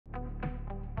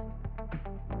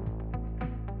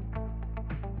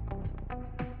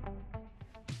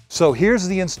So here's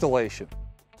the installation.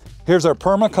 Here's our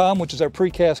Perma-Column, which is our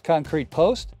precast concrete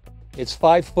post. It's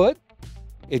 5 foot.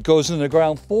 It goes into the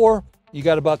ground floor. You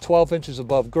got about 12 inches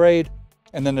above grade.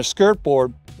 And then the skirt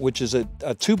board, which is a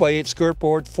 2x8 skirt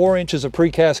board, 4 inches of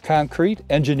precast concrete,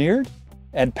 engineered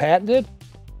and patented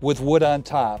with wood on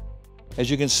top.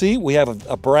 As you can see, we have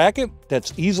a bracket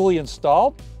that's easily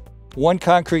installed, 1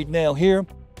 concrete nail here,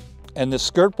 and the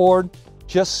skirt board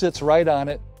just sits right on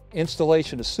it.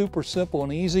 Installation is super simple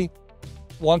and easy.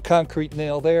 1 concrete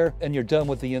nail there, and you're done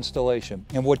with the installation.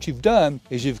 And what you've done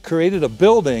is you've created a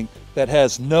building that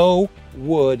has no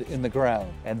wood in the ground,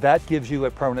 and that gives you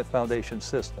a permanent foundation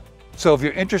system. So if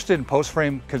you're interested in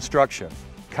post-frame construction,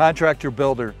 contact your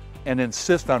builder and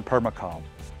insist on Perma-Column.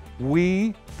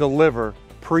 We deliver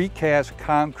precast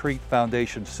concrete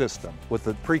foundation system with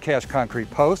the precast concrete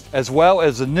post, as well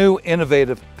as the new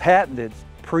innovative patented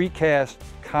precast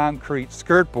concrete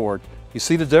skirt board. You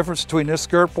see the difference between this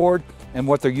skirt board and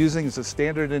what they're using as a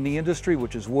standard in the industry,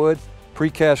 which is wood,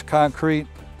 precast concrete.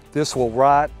 This will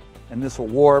rot and this will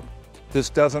warp. This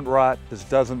doesn't rot, this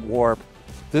doesn't warp.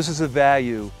 This is the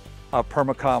value of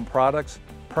Perma-Column products,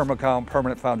 Perma-Column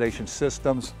permanent foundation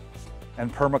systems,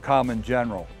 and Perma-Column in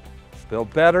general.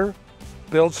 Build better,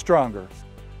 build stronger,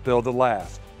 build to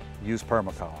last. Use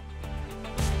Perma-Column.